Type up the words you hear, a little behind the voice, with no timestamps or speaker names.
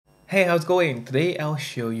Hey, how's it going? Today I'll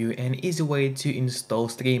show you an easy way to install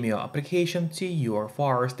Stremio application to your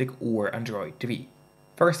Firestick or Android TV.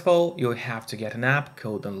 First of all, you'll have to get an app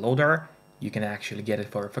called Downloader. You can actually get it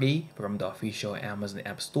for free from the official Amazon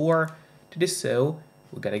App Store. To do so,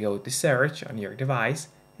 we gotta go to search on your device,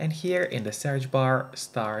 and here in the search bar,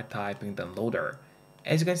 start typing Downloader.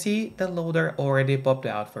 As you can see, Downloader already popped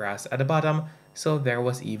out for us at the bottom, so there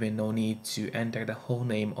was even no need to enter the whole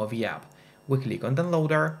name of the app. We click on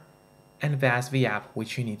Downloader, and that's the app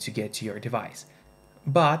which you need to get to your device.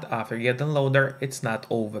 But after you get Downloader, it's not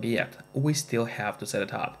over yet. We still have to set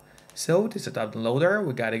it up. So to set up Downloader,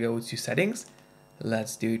 we gotta go to settings.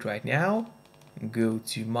 Let's do it right now. Go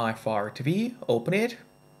to My Fire TV, open it,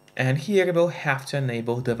 and here we'll have to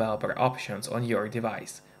enable developer options on your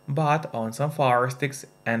device. But on some Fire Sticks,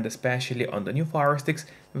 and especially on the new Fire Sticks,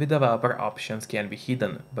 the developer options can be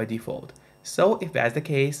hidden by default. So if that's the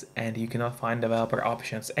case and you cannot find developer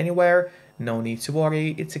options anywhere, no need to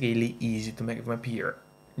worry, it's really easy to make them appear.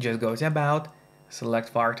 Just go to About, select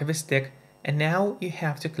Fire TV Stick, and now you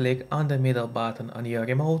have to click on the middle button on your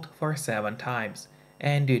remote for 7 times.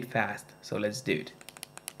 And do it fast, so let's do it.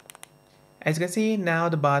 As you can see, now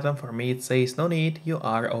the bottom for me it says no need, you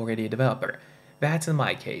are already a developer. That's in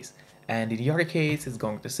my case. And in your case, it's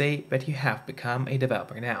going to say that you have become a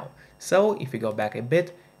developer now. So if you go back a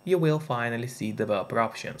bit, you will finally see developer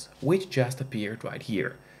options, which just appeared right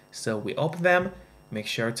here. So we open them, make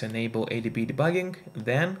sure to enable ADB debugging,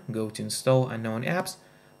 then go to install unknown apps.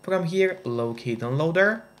 From here, locate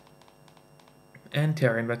Downloader and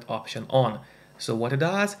turn that option on. So what it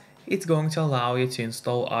does, it's going to allow you to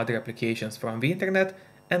install other applications from the internet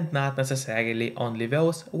and not necessarily only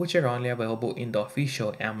those which are only available in the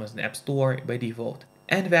official Amazon App Store by default.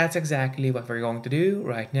 And that's exactly what we're going to do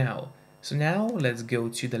right now. So now let's go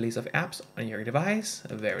to the list of apps on your device.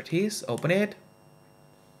 There it is, open it.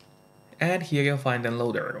 And here you'll find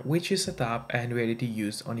Downloader, which is set up and ready to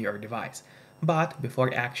use on your device. But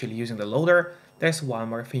before actually using the loader, there's one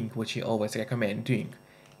more thing which I always recommend doing.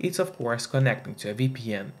 It's of course connecting to a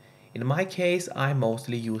VPN. In my case, I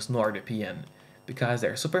mostly use NordVPN. Because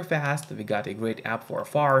they're super fast, we got a great app for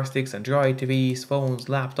Fire Sticks, Android TVs, phones,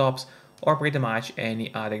 laptops, or pretty much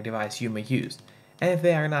any other device you may use. And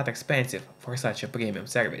they are not expensive for such a premium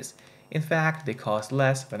service. In fact, they cost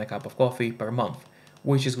less than a cup of coffee per month,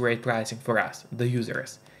 which is great pricing for us, the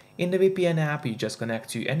users. In the VPN app, you just connect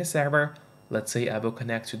to any server. Let's say I will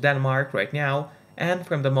connect to Denmark right now, and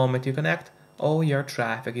from the moment you connect, all your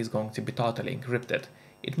traffic is going to be totally encrypted.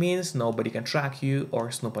 It means nobody can track you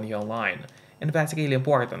or snoop on you online, and that's really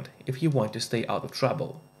important if you want to stay out of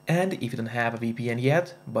trouble. And if you don't have a VPN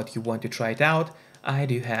yet, but you want to try it out, I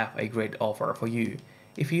do have a great offer for you.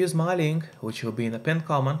 If you use my link, which will be in the pinned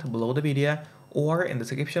comment below the video or in the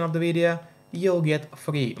description of the video, you'll get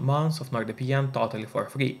 3 months of NordVPN totally for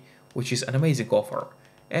free, which is an amazing offer.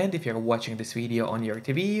 And if you're watching this video on your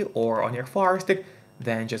TV or on your Fire Stick,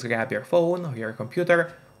 then just grab your phone or your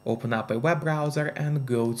computer, open up a web browser and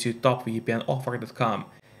go to topvpnoffer.com.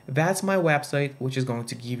 That's my website, which is going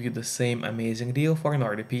to give you the same amazing deal for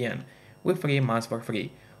NordVPN with 3 months for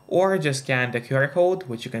free. Or just scan the QR code,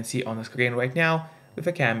 which you can see on the screen right now, with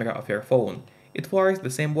the camera of your phone. It works the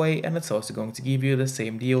same way and it's also going to give you the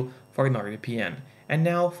same deal for NordVPN. And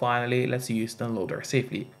now finally, let's use Downloader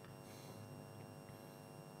safely.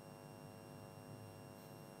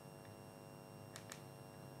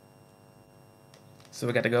 So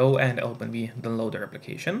we gotta go and open the Downloader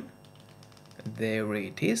application. There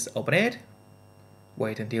it is, open it.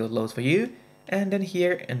 Wait until it loads for you. And then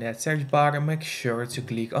here in that search bar, make sure to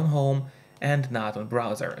click on Home and not on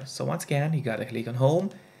Browser. So once again, you gotta click on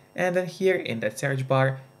Home. And then here in that search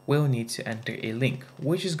bar, we'll need to enter a link,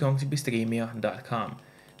 which is going to be stremio.com.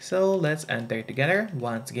 So let's enter it together.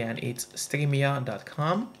 Once again, it's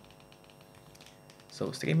stremio.com. So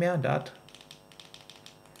stremio.com.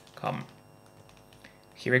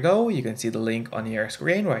 Here we go, you can see the link on your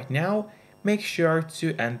screen right now. Make sure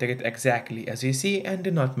to enter it exactly as you see and do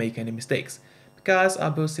not make any mistakes, because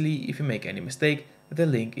obviously if you make any mistake, the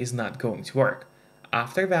link is not going to work.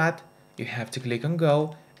 After that, you have to click on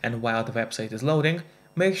Go, and while the website is loading,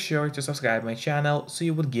 make sure to subscribe my channel so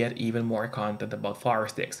you would get even more content about Fire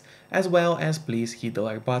Sticks, as well as please hit the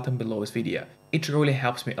like button below this video. It really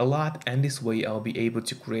helps me a lot, and this way I'll be able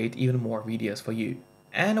to create even more videos for you.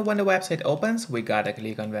 And when the website opens, we gotta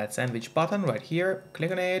click on that sandwich button right here, click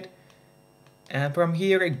on it, and from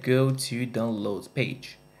here go to Downloads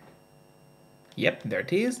page. Yep, there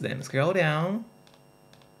it is, then scroll down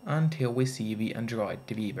until we see the Android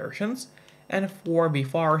TV versions, and for the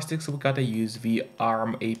Fire Sticks we gotta use the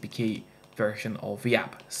ARM APK version of the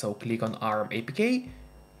app. So click on ARM APK,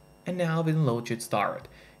 and now the download should start.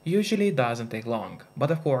 Usually it doesn't take long,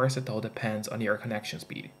 but of course it all depends on your connection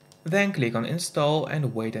speed. Then click on install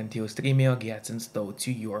and wait until Stremio gets installed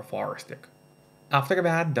to your Firestick. After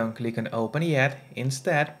that, don't click on open yet,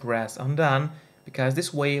 instead press on done, because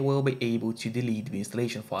this way we'll be able to delete the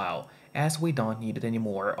installation file, as we don't need it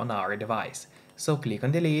anymore on our device. So click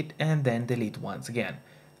on delete and then delete once again.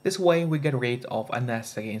 This way we get rid of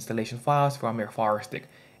unnecessary installation files from your Firestick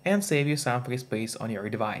and save you some free space on your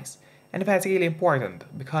device. And that's really important,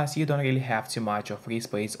 because you don't really have too much of free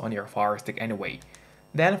space on your Firestick anyway.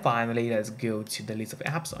 Then finally, let's go to the list of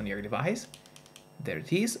apps on your device. There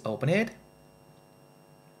it is, open it.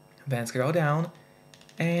 Then scroll down,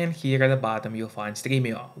 and here at the bottom you'll find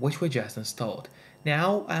Stremio, which we just installed.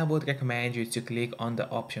 Now I would recommend you to click on the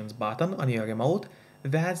options button on your remote.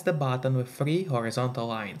 That's the button with 3 horizontal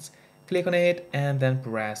lines. Click on it and then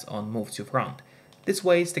press on move to front. This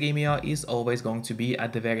way Stremio is always going to be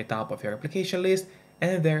at the very top of your application list,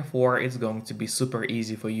 and therefore it's going to be super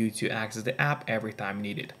easy for you to access the app every time you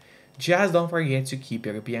need it. Just don't forget to keep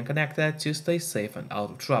your VPN connected to stay safe and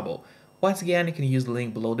out of trouble. Once again, you can use the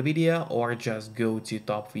link below the video or just go to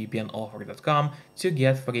topvpnoffer.com to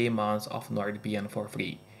get 3 months of NordVPN for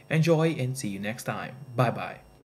free. Enjoy and see you next time. Bye bye.